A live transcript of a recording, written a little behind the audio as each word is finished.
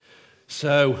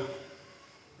So,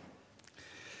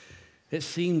 it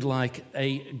seemed like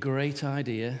a great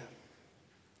idea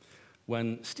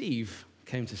when Steve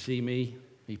came to see me.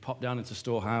 He popped down into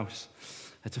Storehouse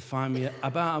to find me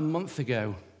about a month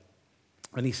ago.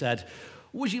 And he said,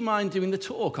 "Would you mind doing the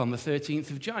talk on the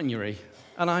 13th of January?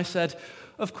 And I said,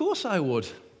 "Of course I would."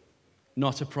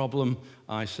 "Not a problem,"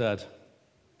 I said.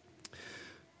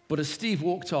 But as Steve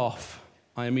walked off,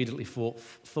 I immediately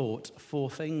thought four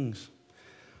things.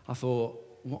 I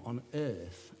thought, what on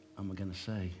earth am I going to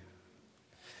say?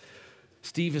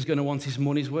 Steve is going to want his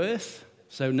money's worth,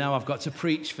 so now I've got to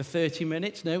preach for 30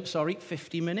 minutes. No, sorry,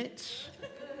 50 minutes.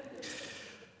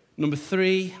 Number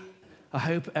 3, I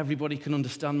hope everybody can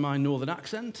understand my northern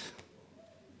accent.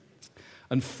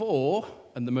 And 4,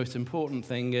 and the most important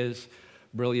thing is,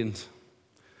 brilliant.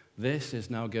 This is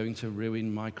now going to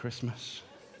ruin my Christmas.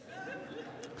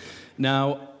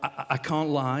 Now, I can't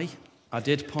lie. I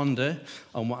did ponder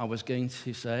on what I was going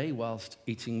to say whilst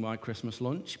eating my Christmas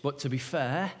lunch. But to be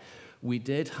fair, we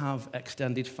did have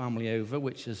extended family over,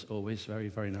 which is always very,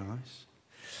 very nice.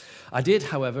 I did,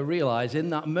 however, realize in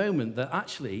that moment that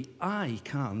actually I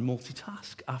can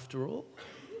multitask after all.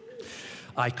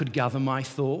 I could gather my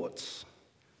thoughts,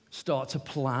 start to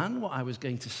plan what I was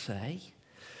going to say.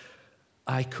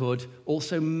 I could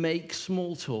also make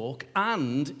small talk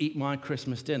and eat my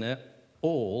Christmas dinner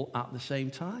all at the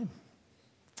same time.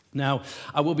 Now,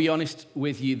 I will be honest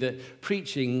with you that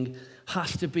preaching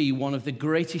has to be one of the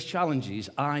greatest challenges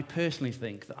I personally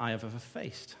think that I have ever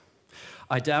faced.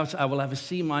 I doubt I will ever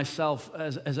see myself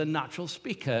as a natural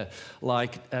speaker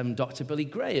like Dr. Billy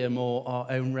Graham or our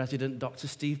own resident Dr.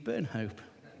 Steve Burnhope.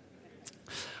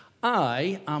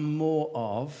 I am more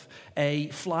of a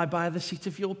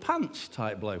fly-by-the-seat-of-your-pants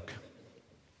type bloke.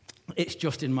 It's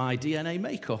just in my DNA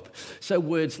makeup. So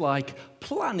words like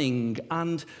planning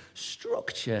and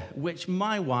structure, which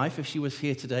my wife, if she was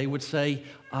here today, would say,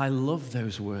 I love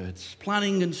those words.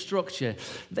 Planning and structure,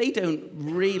 they don't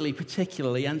really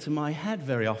particularly enter my head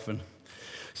very often.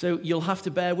 So you'll have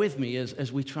to bear with me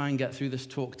as we try and get through this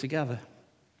talk together.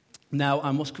 Now,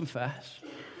 I must confess,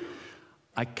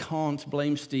 I can't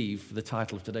blame Steve for the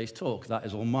title of today's talk. That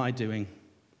is all my doing.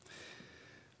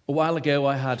 A while ago,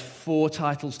 I had 4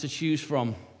 titles to choose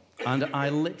from, and I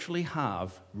literally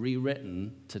have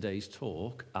rewritten today's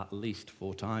talk at least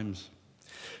 4 times.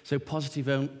 So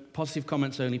positive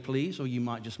comments only, please, or you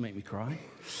might just make me cry.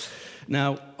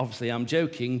 Now, obviously, I'm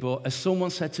joking, but as someone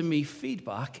said to me,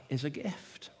 feedback is a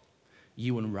gift.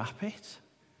 You unwrap it,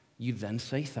 you then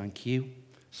say thank you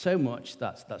so much.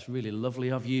 That's really lovely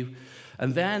of you.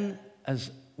 And then,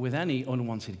 as with any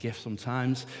unwanted gift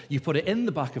sometimes, you put it in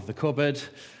the back of the cupboard.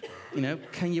 You know,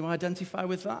 can you identify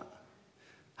with that?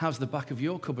 How's the back of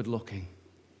your cupboard looking?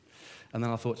 And then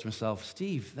I thought to myself,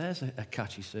 Steve, there's a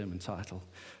catchy sermon title.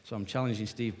 So I'm challenging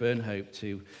Steve Burnhope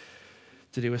to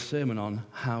do a sermon on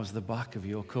how's the back of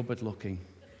your cupboard looking.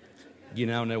 You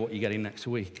now know what you're getting next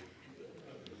week.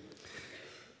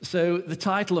 So the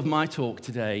title of my talk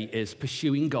today is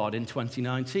Pursuing God in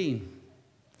 2019.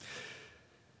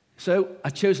 So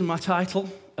I'd chosen my title,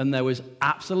 and there was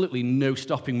absolutely no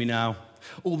stopping me now.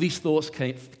 All these thoughts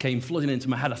came flooding into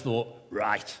my head. I thought,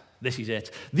 right, this is it.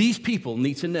 These people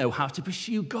need to know how to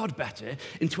pursue God better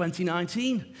in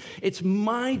 2019. It's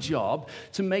my job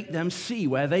to make them see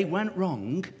where they went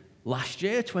wrong last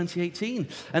year, 2018,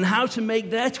 and how to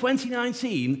make their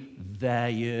 2019 their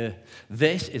year.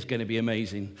 This is going to be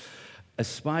amazing. As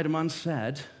Spider-Man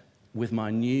said, with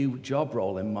my new job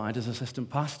role in mind as assistant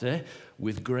pastor,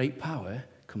 with great power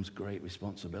comes great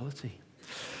responsibility.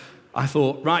 I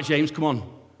thought, right, James, come on,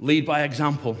 lead by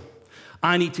example.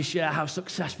 I need to share how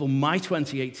successful my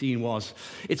 2018 was.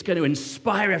 It's going to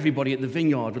inspire everybody at the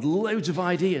Vineyard with loads of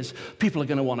ideas. People are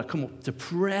going to want to come up to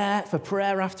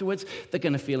prayer afterwards. They're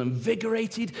going to feel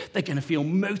invigorated. They're going to feel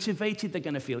motivated. They're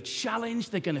going to feel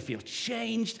challenged. They're going to feel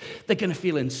changed. They're going to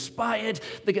feel inspired.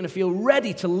 They're going to feel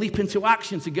ready to leap into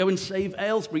action to go and save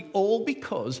Aylesbury, all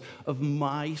because of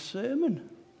my sermon.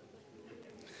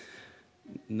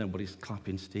 Nobody's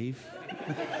clapping, Steve.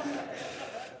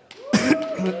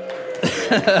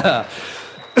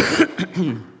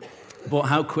 But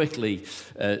how quickly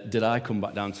did I come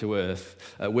back down to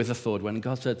earth with a thought when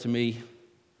God said to me,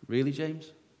 really,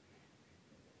 James?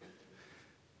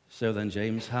 So then,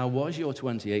 James, how was your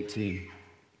 2018?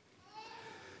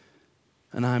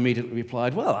 And I immediately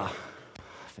replied, well, I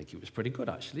think it was pretty good,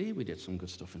 actually. We did some good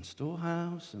stuff in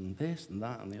Storehouse and this and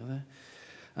that and the other.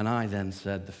 And I then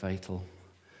said the fatal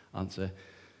answer,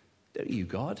 don't you,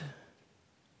 God?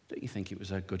 Don't you think it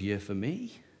was a good year for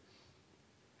me?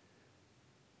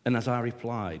 And as I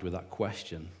replied with that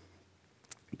question,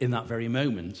 In that very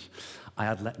moment, I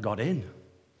had let God in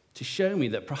to show me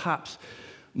that perhaps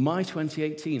my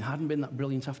 2018 hadn't been that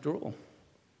brilliant after all.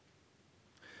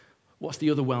 What's the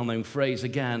other well-known phrase,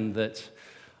 again, that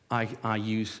I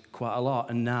use quite a lot,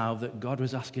 and now that God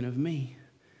was asking of me?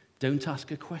 Don't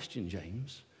ask a question,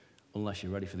 James, unless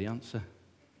you're ready for the answer.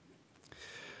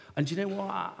 And do you know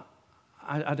what?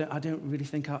 I don't really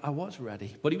think I was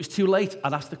ready. But it was too late.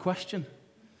 I'd asked the question.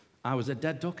 I was a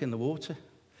dead duck in the water.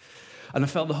 And I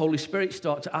felt the Holy Spirit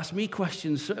start to ask me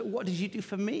questions. So what did you do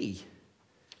for me?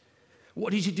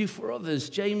 What did you do for others?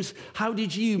 James, how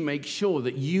did you make sure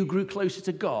that you grew closer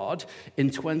to God in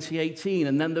 2018?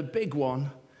 And then the big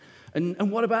one.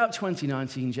 And what about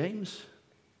 2019, James?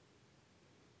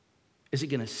 Is it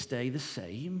going to stay the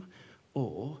same,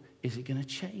 or is it going to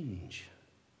change?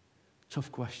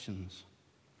 Tough questions.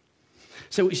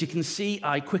 So as you can see,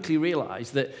 I quickly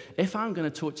realized that if I'm going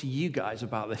to talk to you guys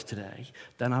about this today,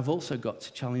 then I've also got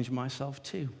to challenge myself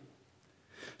too.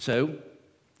 So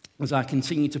as I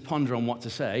continue to ponder on what to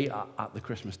say at the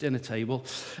Christmas dinner table,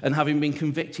 and having been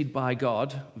convicted by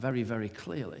God very, very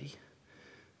clearly,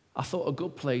 I thought a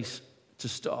good place to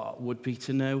start would be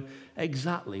to know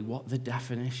exactly what the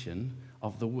definition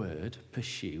of the word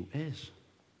pursue is.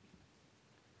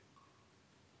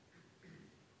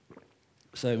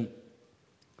 So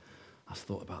I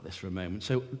thought about this for a moment.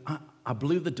 So I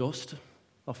blew the dust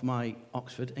off my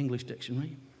Oxford English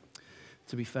Dictionary.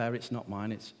 To be fair, it's not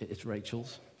mine, it's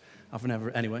Rachel's. I've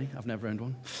never owned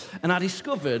one. And I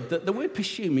discovered that the word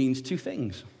pursue means two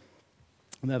things.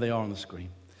 And there they are on the screen.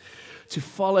 To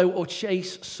follow or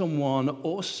chase someone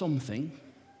or something.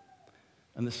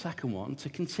 And the second one, to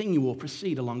continue or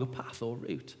proceed along a path or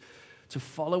route. To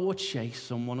follow or chase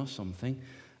someone or something.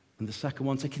 And the second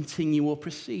one, to continue or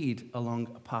proceed along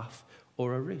a path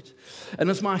or a route. And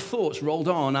as my thoughts rolled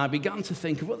on, I began to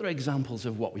think of other examples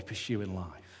of what we pursue in life.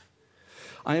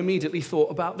 I immediately thought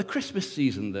about the Christmas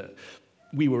season that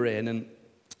we were in and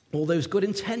all those good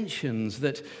intentions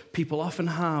that people often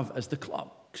have as the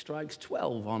clock strikes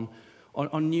 12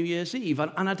 on New Year's Eve.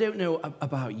 And I don't know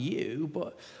about you,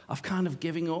 but I've kind of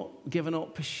given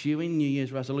up pursuing New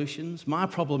Year's resolutions. My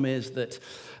problem is that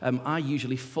I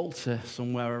usually falter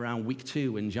somewhere around week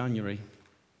 2 in January,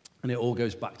 and it all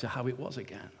goes back to how it was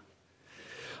again.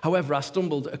 However, I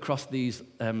stumbled across these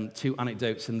two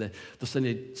anecdotes in the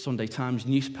Sunday Times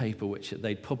newspaper, which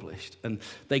they'd published, and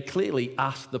they clearly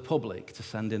asked the public to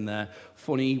send in their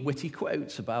funny, witty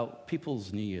quotes about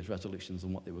people's New Year's resolutions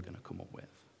and what they were going to come up with.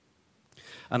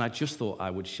 And I just thought I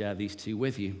would share these two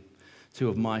with you, two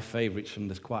of my favorites from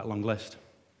this quite long list.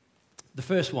 The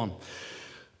first one,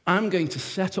 I'm going to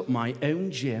set up my own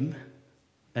gym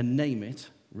and name it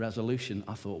Resolution.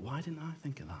 I thought, why didn't I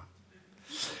think of that?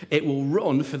 It will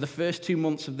run for the first 2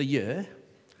 months of the year,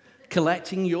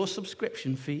 collecting your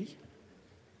subscription fee.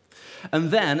 And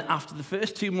then, after the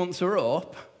first 2 months are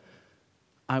up,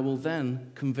 I will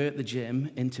then convert the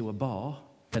gym into a bar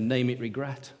and name it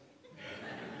Regret.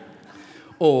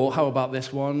 Or, how about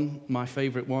this one, my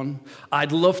favorite one?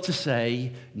 I'd love to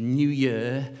say, New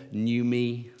Year, New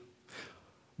Me.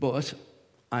 But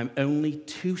I'm only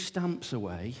 2 stamps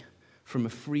away from a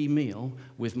free meal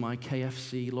with my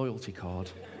KFC loyalty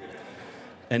card.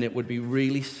 And it would be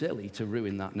really silly to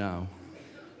ruin that now.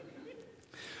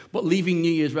 But leaving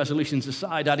New Year's resolutions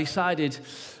aside, I decided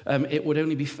it would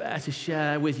only be fair to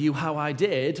share with you how I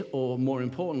did, or more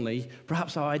importantly,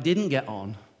 perhaps how I didn't get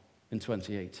on in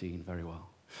 2018 very well.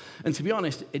 And to be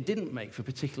honest, it didn't make for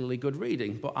particularly good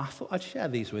reading, but I thought I'd share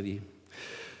these with you.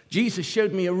 Jesus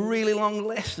showed me a really long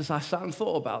list as I sat and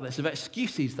thought about this of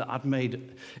excuses that I'd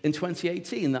made in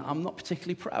 2018 that I'm not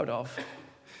particularly proud of.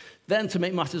 Then, to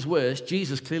make matters worse,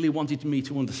 Jesus clearly wanted me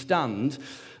to understand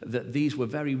that these were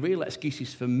very real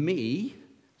excuses for me.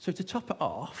 So to top it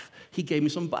off, he gave me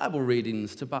some Bible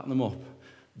readings to back them up.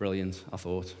 Brilliant, I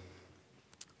thought.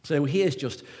 So here's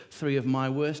just 3 of my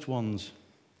worst ones.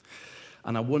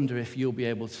 And I wonder if you'll be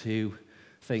able to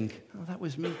think, oh, that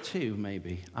was me too,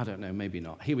 maybe. I don't know, maybe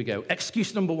not. Here we go.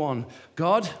 Excuse number 1.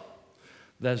 God,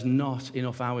 there's not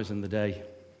enough hours in the day.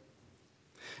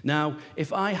 Now,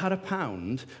 if I had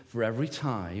 £1 for every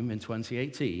time in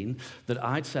 2018 that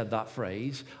I'd said that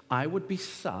phrase, I would be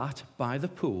sat by the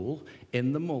pool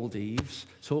in the Maldives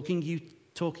talking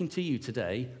to you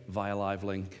today via live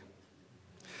link.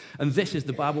 And this is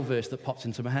the Bible verse that popped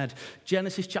into my head.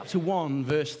 Genesis chapter 1,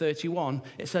 verse 31,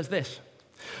 it says this.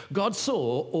 God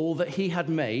saw all that he had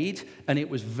made, and it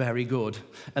was very good.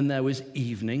 And there was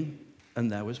evening,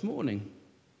 and there was morning.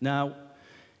 Now,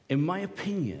 in my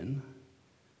opinion,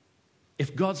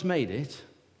 if God's made it,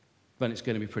 then it's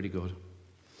going to be pretty good.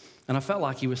 And I felt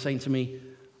like he was saying to me,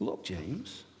 look,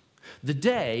 James, The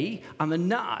day and the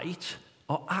night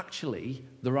are actually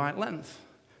the right length.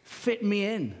 Fit me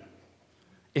in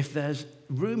if there's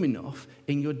room enough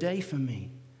in your day for me,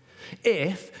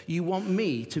 if you want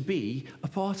me to be a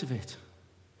part of it.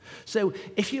 So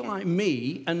if you're like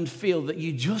me and feel that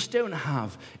you just don't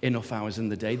have enough hours in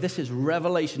the day, this is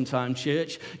revelation time,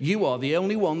 church. You are the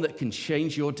only one that can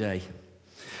change your day.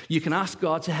 You can ask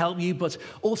God to help you, but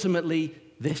ultimately,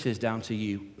 this is down to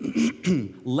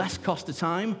you. Less cost of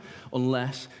time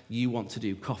unless you want to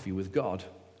do coffee with God.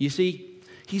 You see,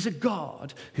 he's a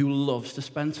God who loves to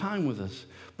spend time with us,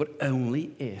 but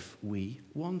only if we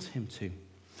want him to.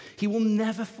 He will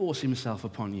never force himself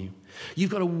upon you.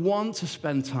 You've got to want to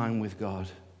spend time with God.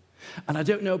 And I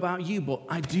don't know about you, but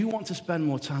I do want to spend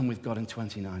more time with God in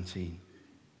 2019.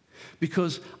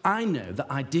 Because I know that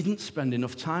I didn't spend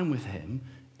enough time with him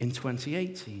in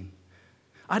 2018.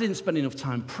 I didn't spend enough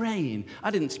time praying. I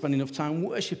didn't spend enough time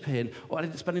worshiping. Or I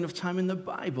didn't spend enough time in the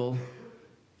Bible.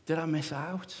 Did I miss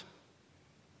out?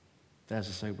 There's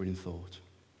a sobering thought.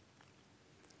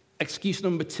 Excuse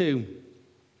number 2.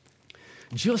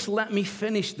 Just let me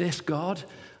finish this, God,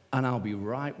 and I'll be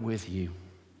right with you.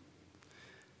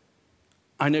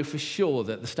 I know for sure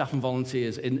that the staff and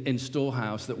volunteers in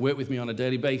Storehouse that work with me on a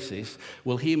daily basis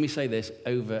will hear me say this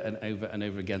over and over and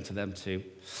over again to them too.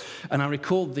 And I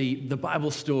recalled the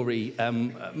Bible story,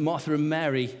 Martha and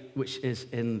Mary, which is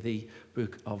in the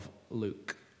book of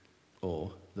Luke,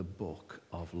 or the book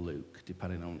of Luke,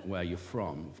 depending on where you're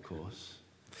from, of course.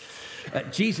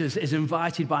 Jesus is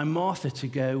invited by Martha to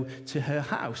go to her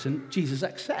house, and Jesus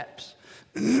accepts.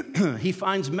 He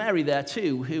finds Mary there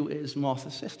too, who is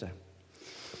Martha's sister.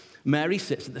 Mary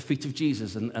sits at the feet of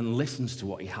Jesus and listens to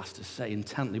what he has to say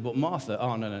intently. But Martha,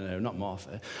 no, not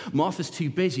Martha. Martha's too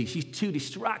busy. She's too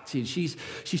distracted. She's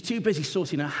too busy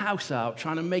sorting her house out,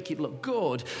 trying to make it look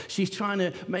good. She's trying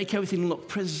to make everything look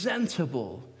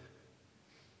presentable.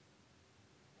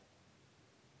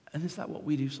 And is that what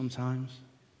we do sometimes?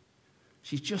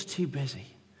 She's just too busy.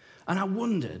 And I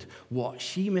wondered what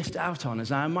she missed out on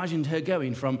as I imagined her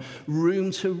going from room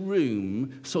to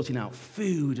room, sorting out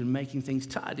food and making things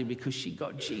tidy because she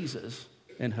got Jesus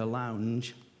in her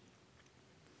lounge.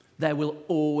 There will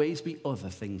always be other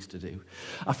things to do.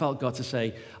 I felt God to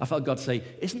say,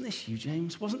 isn't this you,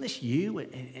 James? Wasn't this you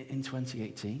in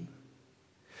 2018?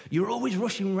 You're always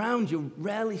rushing around. You're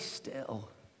rarely still.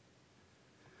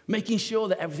 Making sure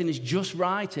that everything is just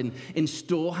right in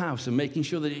Storehouse and making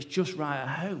sure that it's just right at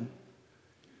home.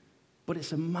 But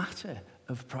it's a matter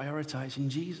of prioritizing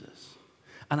Jesus.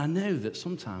 And I know that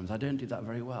sometimes I don't do that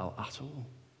very well at all.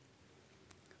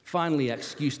 Finally,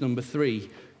 excuse number 3.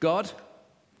 God,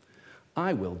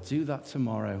 I will do that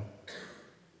tomorrow.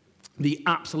 The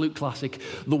absolute classic,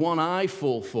 the one I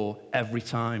fall for every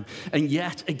time. And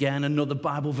yet again, another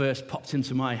Bible verse popped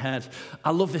into my head. I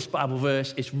love this Bible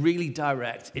verse. It's really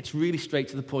direct. It's really straight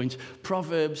to the point.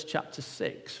 Proverbs chapter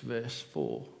 6, verse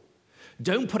 4.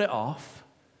 Don't put it off.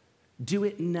 Do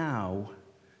it now.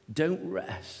 Don't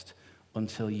rest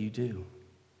until you do.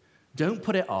 Don't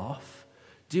put it off.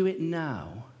 Do it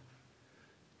now.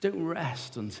 Don't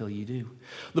rest until you do.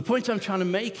 The point I'm trying to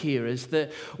make here is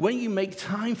that when you make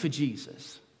time for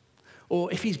Jesus,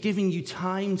 or if he's giving you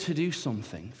time to do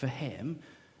something for him,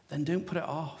 then don't put it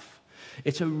off.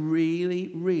 It's a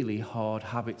really, really hard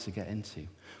habit to get into.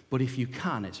 But if you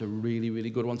can, it's a really,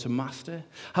 really good one to master.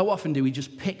 How often do we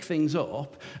just pick things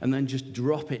up and then just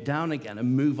drop it down again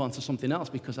and move on to something else?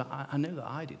 Because I know that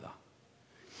I do that.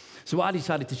 So I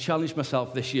decided to challenge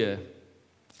myself this year.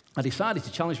 I decided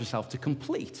to challenge myself to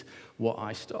complete what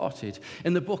I started.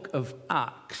 In the book of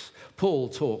Acts, Paul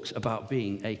talks about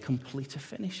being a completer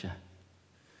finisher.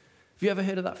 Have you ever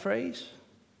heard of that phrase?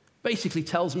 Basically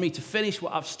tells me to finish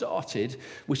what I've started,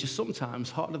 which is sometimes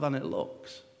harder than it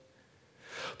looks.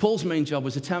 Paul's main job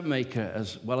was a tent maker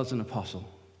as well as an apostle.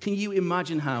 Can you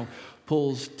imagine how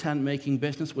Paul's tent making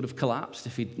business would have collapsed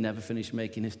if he'd never finished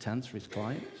making his tents for his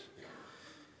clients?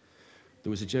 There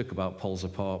was a joke about poles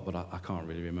apart, but I can't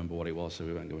really remember what it was, so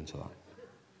we won't go into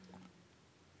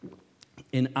that.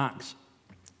 In Acts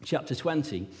chapter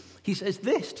 20, he says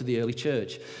this to the early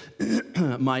church.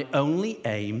 My only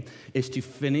aim is to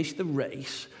finish the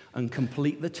race and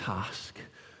complete the task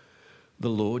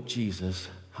the Lord Jesus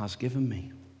has given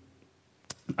me.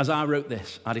 As I wrote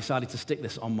this, I decided to stick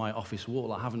this on my office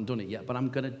wall. I haven't done it yet, but I'm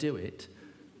going to do it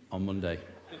on Monday.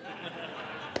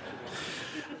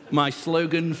 My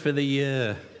slogan for the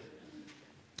year.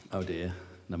 Oh dear,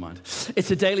 never mind. It's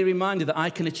a daily reminder that I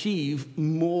can achieve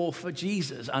more for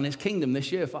Jesus and his kingdom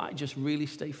this year if I just really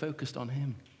stay focused on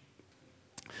him.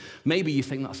 Maybe you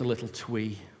think that's a little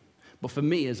twee, but for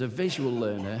me as a visual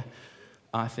learner,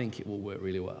 I think it will work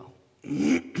really well.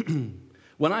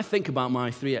 When I think about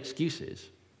my 3 excuses,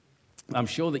 I'm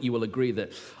sure that you will agree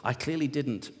that I clearly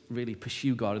didn't really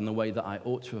pursue God in the way that I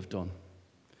ought to have done.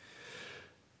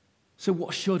 So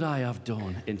what should I have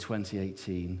done in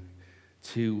 2018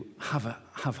 to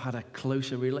have had a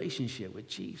closer relationship with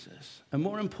Jesus? And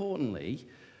more importantly,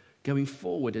 going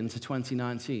forward into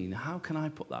 2019, how can I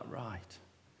put that right?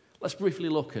 Let's briefly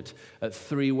look at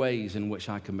 3 ways in which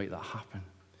I can make that happen.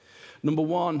 Number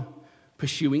 1,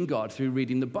 pursuing God through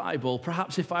reading the Bible.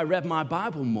 Perhaps if I read my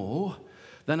Bible more,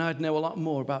 then I'd know a lot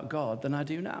more about God than I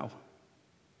do now.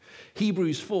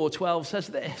 Hebrews 4:12 says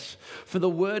this, "For the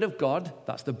word of God,"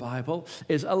 that's the Bible,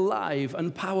 "is alive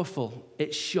and powerful.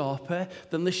 It's sharper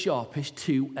than the sharpest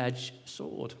 2-edged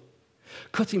sword,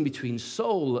 cutting between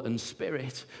soul and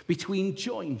spirit, between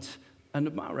joint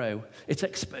and marrow. It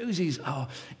exposes our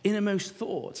innermost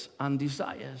thoughts and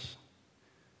desires."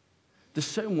 There's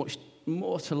so much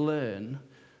more to learn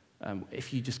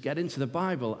if you just get into the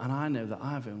Bible, and I know that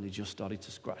I've only just started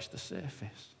to scratch the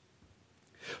surface.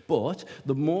 But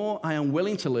the more I am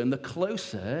willing to learn, the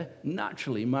closer,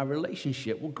 naturally, my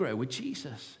relationship will grow with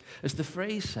Jesus. As the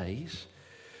phrase says,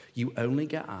 you only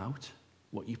get out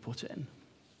what you put in.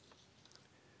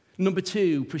 Number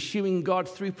 2, pursuing God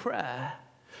through prayer.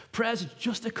 Prayer is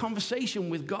just a conversation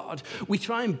with God. We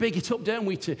try and big it up, don't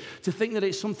we, to think that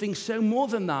it's something so more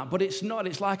than that, but it's not.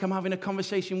 It's like I'm having a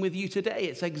conversation with you today.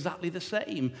 It's exactly the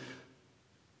same.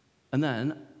 And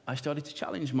then I started to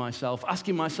challenge myself,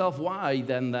 asking myself why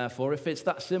then, therefore, if it's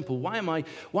that simple, why am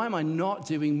I not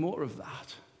doing more of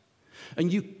that?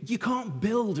 And you can't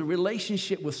build a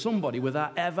relationship with somebody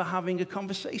without ever having a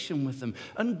conversation with them.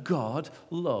 And God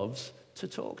loves to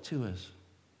talk to us.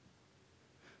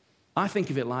 I think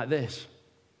of it like this.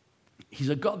 He's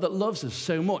a God that loves us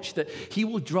so much that he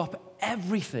will drop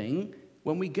everything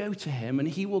when we go to him, and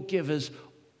he will give us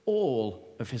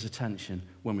all of his attention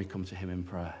when we come to him in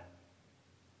prayer.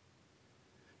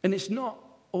 And it's not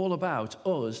all about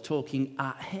us talking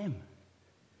at him.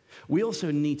 We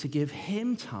also need to give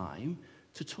him time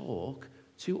to talk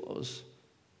to us.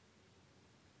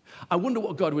 I wonder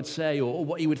what God would say or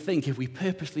what he would think if we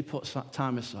purposely put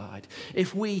time aside.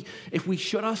 If we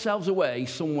shut ourselves away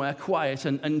somewhere quiet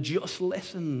and just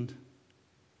listened.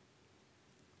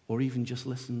 Or even just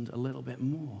listened a little bit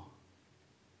more.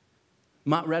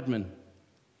 Matt Redman,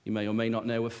 you may or may not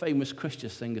know, a famous Christian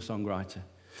singer-songwriter,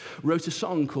 wrote a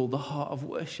song called The Heart of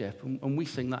Worship, and we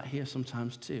sing that here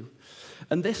sometimes too.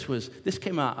 And this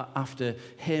came out after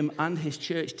him and his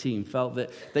church team felt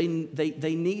that they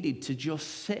needed to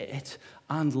just sit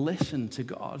and listen to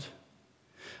God.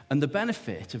 And the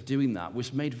benefit of doing that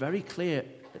was made very clear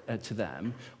to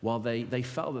them while they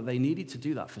felt that they needed to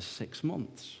do that for 6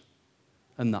 months.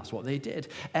 And that's what they did.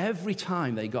 Every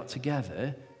time they got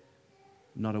together,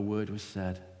 not a word was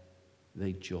said.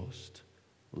 They just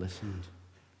listened.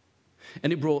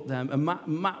 And it brought them, and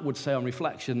Matt would say on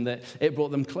reflection that it brought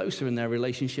them closer in their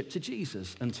relationship to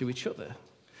Jesus and to each other.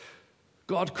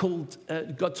 God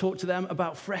talked to them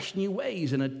about fresh new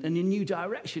ways and a new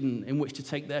direction in which to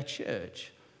take their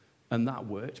church. And that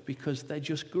worked because they're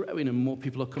just growing and more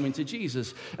people are coming to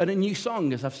Jesus. And a new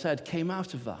song, as I've said, came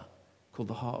out of that called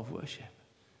The Heart of Worship.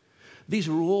 These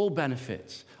are all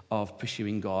benefits of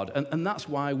pursuing God. And that's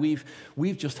why we've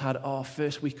just had our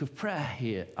first week of prayer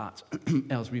here at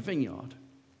Aylesbury Vineyard.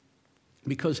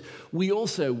 Because we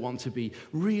also want to be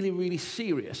really, really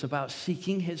serious about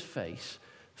seeking his face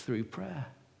through prayer.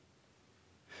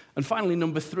 And finally,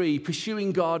 number 3,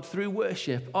 pursuing God through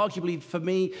worship. Arguably, for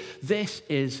me, this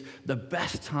is the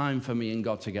best time for me and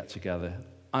God to get together.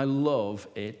 I love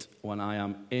it when I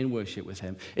am in worship with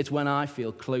him. It's when I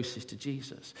feel closest to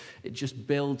Jesus. I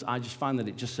just find that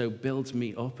it just so builds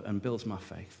me up and builds my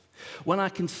faith. When I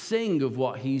can sing of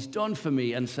what he's done for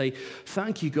me and say,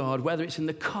 thank you, God, whether it's in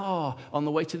the car on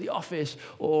the way to the office,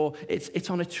 or it's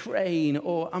on a train,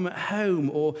 or I'm at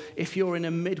home, or if you're in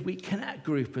a midweek Connect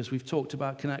group, as we've talked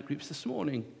about Connect groups this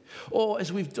morning, or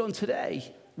as we've done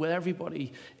today, where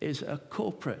everybody is a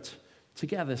corporate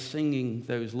together singing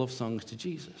those love songs to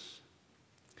Jesus.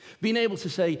 Being able to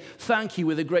say thank you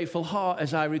with a grateful heart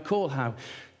as I recall how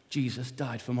Jesus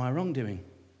died for my wrongdoing.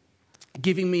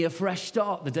 Giving me a fresh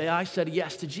start the day I said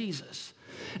yes to Jesus.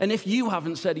 And if you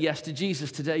haven't said yes to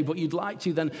Jesus today, but you'd like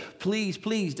to, then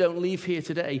please don't leave here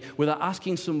today without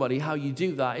asking somebody how you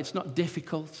do that. It's not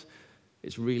difficult.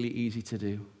 It's really easy to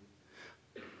do.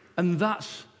 And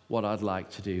that's what I'd like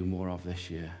to do more of this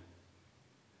year.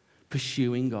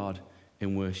 Pursuing God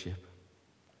in worship.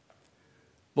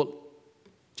 But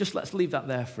just let's leave that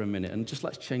there for a minute and just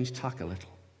let's change tack a little.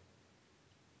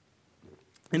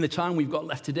 In the time we've got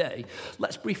left today,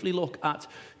 let's briefly look at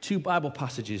two Bible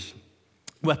passages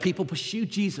where people pursued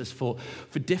Jesus for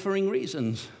differing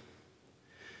reasons.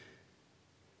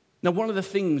 Now, one of the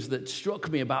things that struck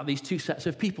me about these two sets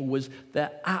of people was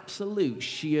their absolute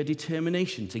sheer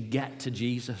determination to get to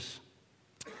Jesus.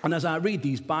 And as I read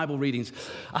these Bible readings,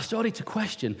 I started to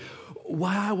question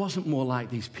why I wasn't more like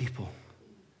these people.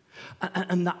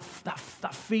 And that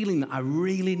feeling that I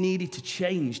really needed to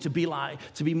change, to be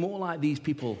more like these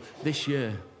people this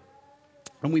year.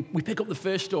 And we pick up the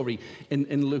first story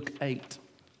in Luke 8.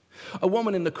 A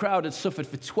woman in the crowd had suffered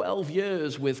for 12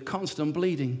 years with constant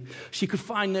bleeding. She could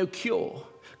find no cure.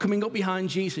 Coming up behind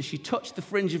Jesus, she touched the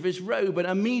fringe of his robe, and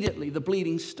immediately the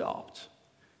bleeding stopped.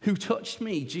 "Who touched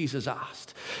me?" Jesus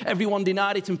asked. Everyone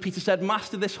denied it, and Peter said,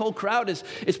 "Master, this whole crowd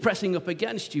is pressing up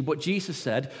against you." But Jesus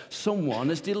said, "Someone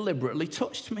has deliberately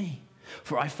touched me,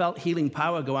 for I felt healing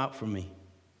power go out from me."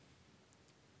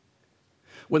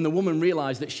 When the woman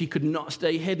realized that she could not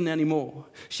stay hidden anymore,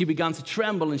 she began to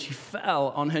tremble and she fell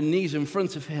on her knees in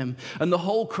front of him. And the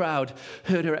whole crowd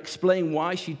heard her explain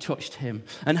why she touched him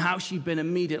and how she'd been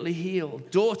immediately healed.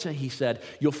 "Daughter," he said,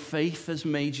 "your faith has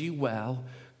made you well.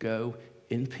 Go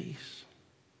in peace."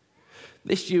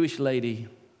 This Jewish lady,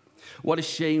 what a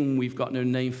shame we've got no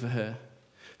name for her.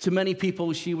 To many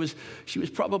people, she was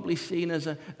probably seen as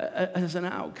an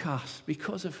outcast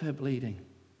because of her bleeding.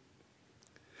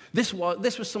 This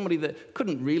was somebody that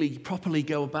couldn't really properly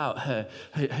go about her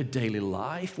daily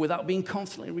life without being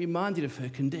constantly reminded of her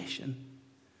condition.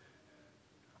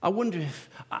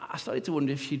 I started to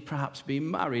wonder if she'd perhaps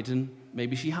been married, and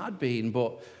maybe she had been,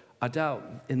 but I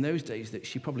doubt in those days that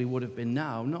she probably would have been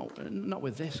now, not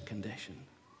with this condition.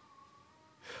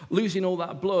 Losing all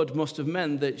that blood must have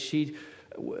meant that she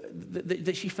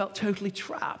felt totally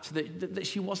trapped, that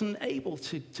she wasn't able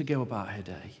to go about her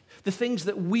day. The things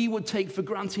that we would take for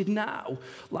granted now,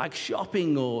 like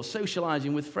shopping or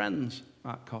socializing with friends,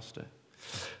 that cost her.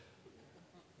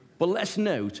 But let's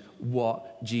note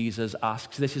what Jesus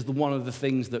asks. This is one of the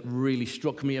things that really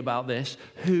struck me about this.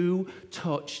 Who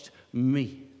touched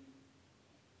me?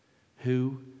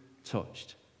 Who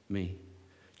touched me?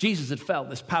 Jesus had felt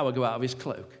this power go out of his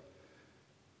cloak.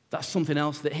 That's something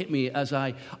else that hit me as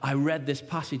I read this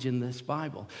passage in this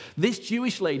Bible. This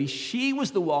Jewish lady, she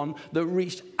was the one that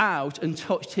reached out and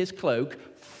touched his cloak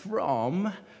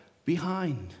from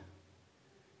behind.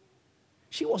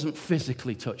 She wasn't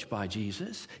physically touched by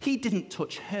Jesus. He didn't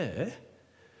touch her.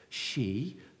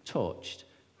 She touched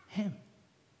him.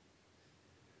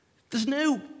 There's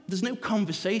no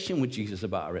conversation with Jesus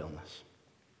about her illness.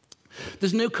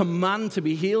 There's no command to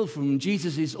be healed from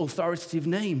Jesus' authoritative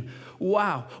name.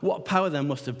 Wow, what power there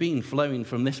must have been flowing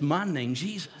from this man named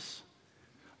Jesus.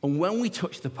 And when we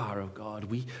touch the power of God,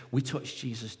 we touch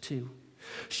Jesus too.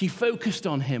 She focused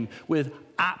on him with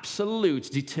absolute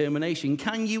determination.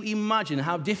 Can you imagine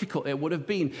how difficult it would have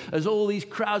been as all these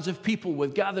crowds of people were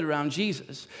gathered around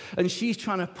Jesus? And she's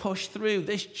trying to push through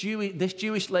this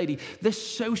Jewish lady, this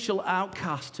social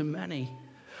outcast to many.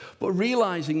 But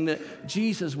realizing that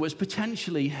Jesus was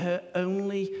potentially her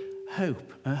only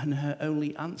hope and her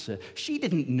only answer. She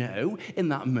didn't know in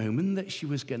that moment that she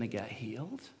was going to get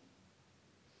healed.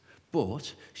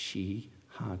 But she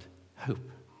had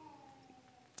hope.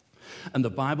 And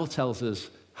the Bible tells us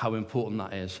how important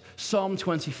that is. Psalm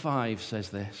 25 says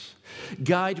this: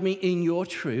 "Guide me in your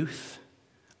truth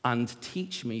and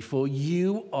teach me, for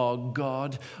you are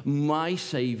God, my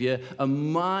Savior,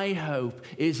 and my hope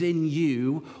is in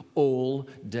you all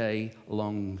day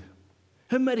long."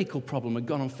 Her medical problem had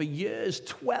gone on for years,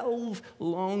 12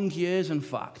 long years, in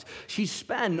fact. She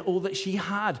spent all that she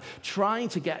had trying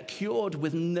to get cured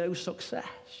with no success.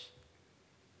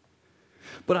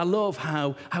 But I love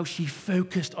how she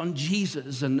focused on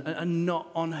Jesus and not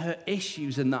on her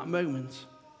issues in that moment.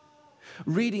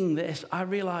 Reading this, I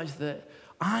realized that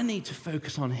I need to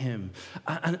focus on him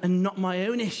and not my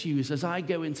own issues as I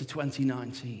go into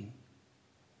 2019.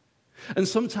 And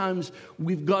sometimes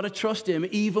we've got to trust him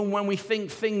even when we think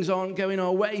things aren't going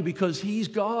our way, because he's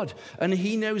God and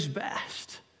he knows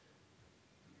best.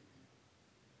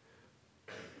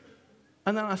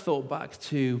 And then I thought back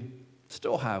to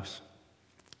Storehouse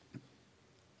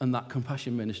and that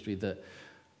compassion ministry that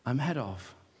I'm head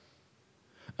of,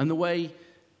 and the way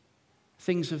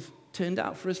things have turned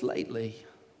out for us lately.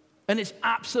 And it's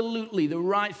absolutely the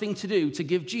right thing to do to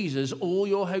give Jesus all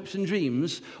your hopes and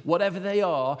dreams, whatever they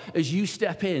are, as you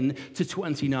step in to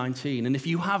 2019. And if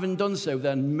you haven't done so,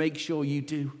 then make sure you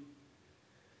do.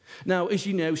 Now, as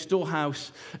you know,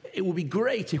 Storehouse, it would be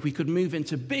great if we could move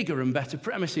into bigger and better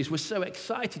premises. We're so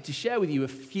excited to share with you a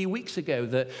few weeks ago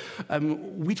that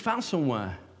we'd found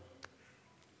somewhere.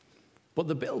 But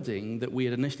the building that we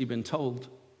had initially been told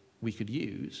we could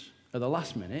use at the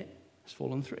last minute has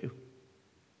fallen through.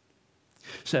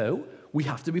 So we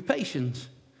have to be patient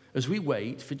as we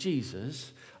wait for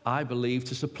Jesus, I believe,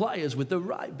 to supply us with the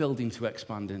right building to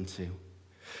expand into.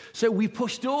 So we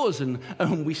push doors and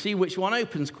we see which one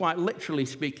opens, quite literally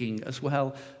speaking, as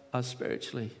well as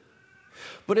spiritually.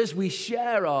 But as we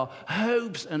share our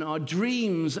hopes and our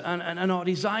dreams and our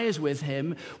desires with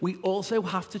him, we also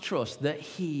have to trust that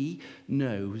he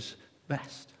knows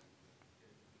best.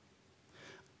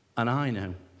 And I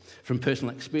know from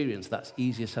personal experience that's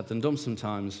easier said than done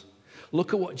sometimes.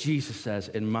 Look at what Jesus says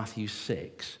in Matthew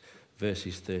 6,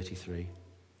 verses 33.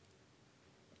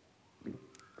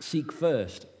 Seek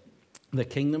first the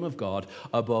kingdom of God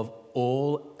above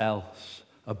all else,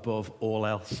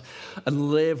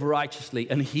 and live righteously,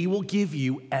 and he will give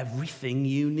you everything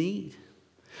you need.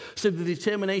 So the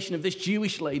determination of this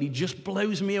Jewish lady just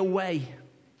blows me away.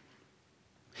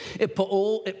 It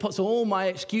puts all my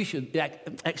excuses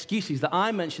that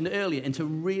I mentioned earlier into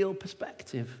real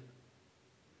perspective.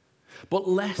 But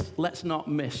let's not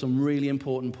miss some really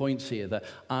important points here that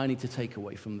I need to take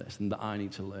away from this and that I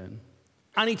need to learn.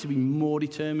 I need to be more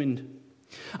determined.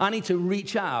 I need to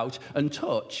reach out and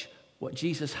touch what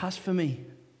Jesus has for me.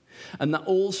 And that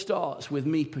all starts with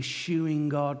me pursuing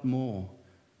God more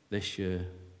this year.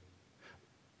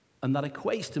 And that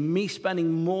equates to me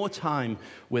spending more time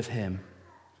with him,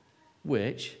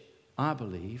 which I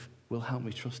believe will help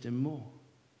me trust him more.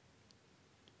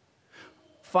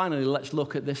 Finally, let's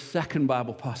look at this second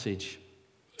Bible passage,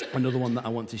 another one that I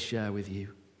want to share with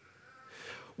you.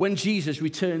 When Jesus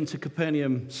returned to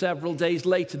Capernaum several days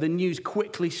later, the news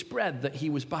quickly spread that he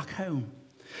was back home.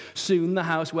 Soon the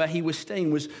house where he was staying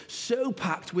was so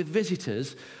packed with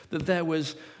visitors that there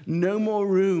was no more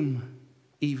room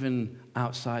even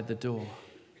outside the door.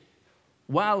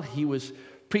 While he was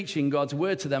preaching God's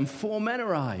word to them, 4 men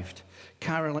arrived,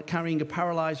 carrying a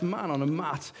paralyzed man on a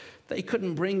mat. They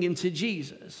couldn't bring him to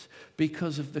Jesus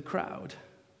because of the crowd.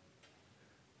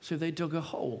 So they dug a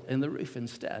hole in the roof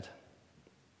instead.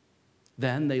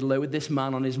 Then they lowered this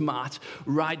man on his mat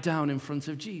right down in front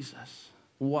of Jesus.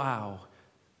 Wow,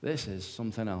 this is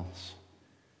something else.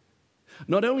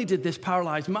 Not only did this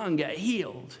paralyzed man get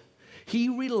healed, he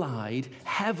relied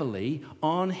heavily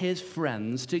on his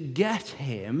friends to get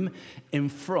him in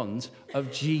front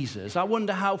of Jesus. I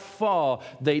wonder how far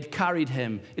they'd carried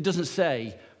him. It doesn't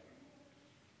say,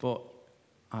 but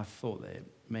I thought that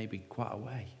maybe quite a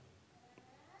way.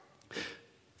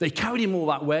 They carried him all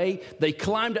that way. They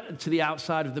climbed to the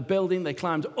outside of the building. They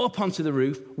climbed up onto the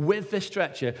roof with this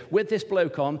stretcher, with this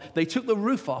bloke on. They took the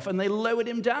roof off and they lowered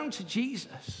him down to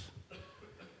Jesus.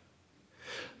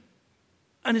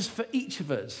 And as for each of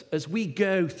us, as we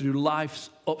go through life's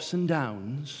ups and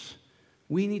downs,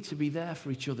 we need to be there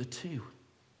for each other too,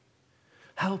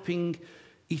 helping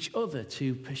each other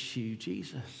to pursue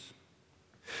Jesus,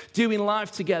 doing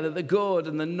life together, the good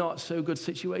and the not so good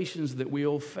situations that we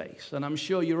all face. And I'm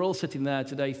sure you're all sitting there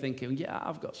today thinking, yeah,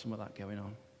 I've got some of that going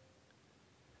on.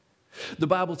 The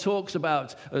Bible talks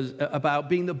about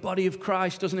being the body of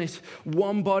Christ, doesn't it?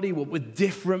 One body with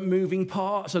different moving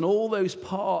parts, and all those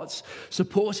parts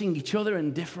supporting each other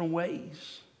in different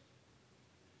ways.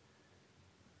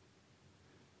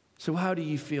 So how do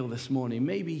you feel this morning?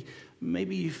 Maybe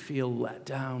you feel let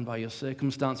down by your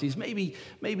circumstances. Maybe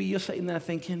you're sitting there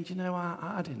thinking,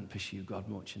 I didn't pursue God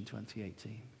much in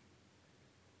 2018.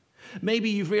 Maybe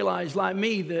you've realized, like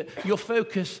me, that your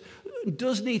focus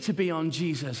does need to be on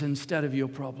Jesus instead of your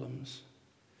problems.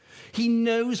 He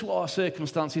knows what our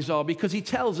circumstances are because he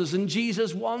tells us, and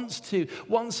Jesus wants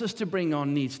us to bring our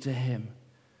needs to him.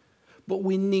 But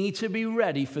we need to be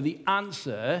ready for the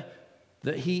answer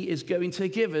that he is going to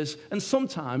give us, and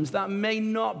sometimes that may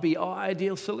not be our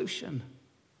ideal solution.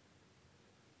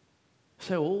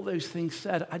 So all those things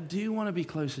said, I do want to be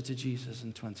closer to Jesus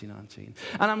in 2019.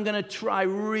 And I'm going to try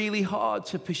really hard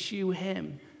to pursue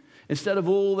him instead of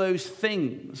all those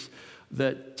things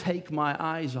that take my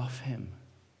eyes off him.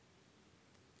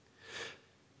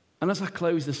 And as I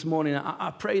close this morning,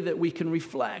 I pray that we can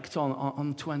reflect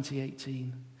on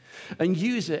 2018 and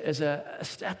use it as a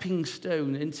stepping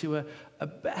stone into a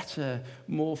better,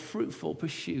 more fruitful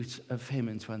pursuit of him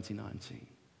in 2019.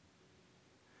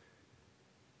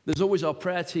 There's always our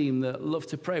prayer team that love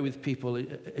to pray with people,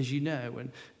 as you know,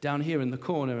 and down here in the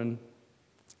corner. And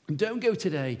don't go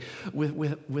today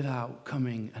without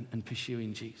coming and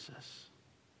pursuing Jesus.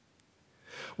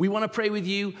 We want to pray with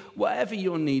you whatever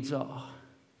your needs are,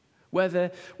 whether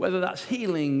that's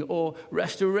healing or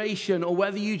restoration, or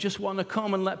whether you just want to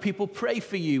come and let people pray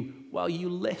for you while you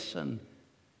listen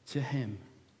to him.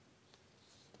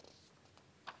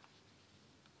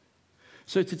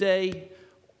 So today,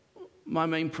 my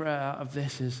main prayer of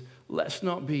this is let's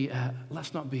not be a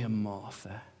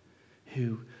Martha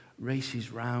who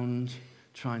races round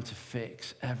trying to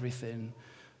fix everything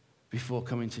before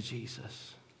coming to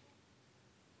Jesus.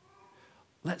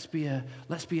 Let's be a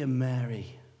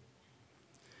Mary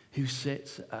who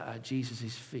sits at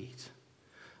Jesus' feet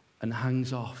and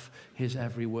hangs off his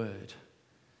every word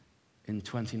in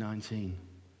 2019.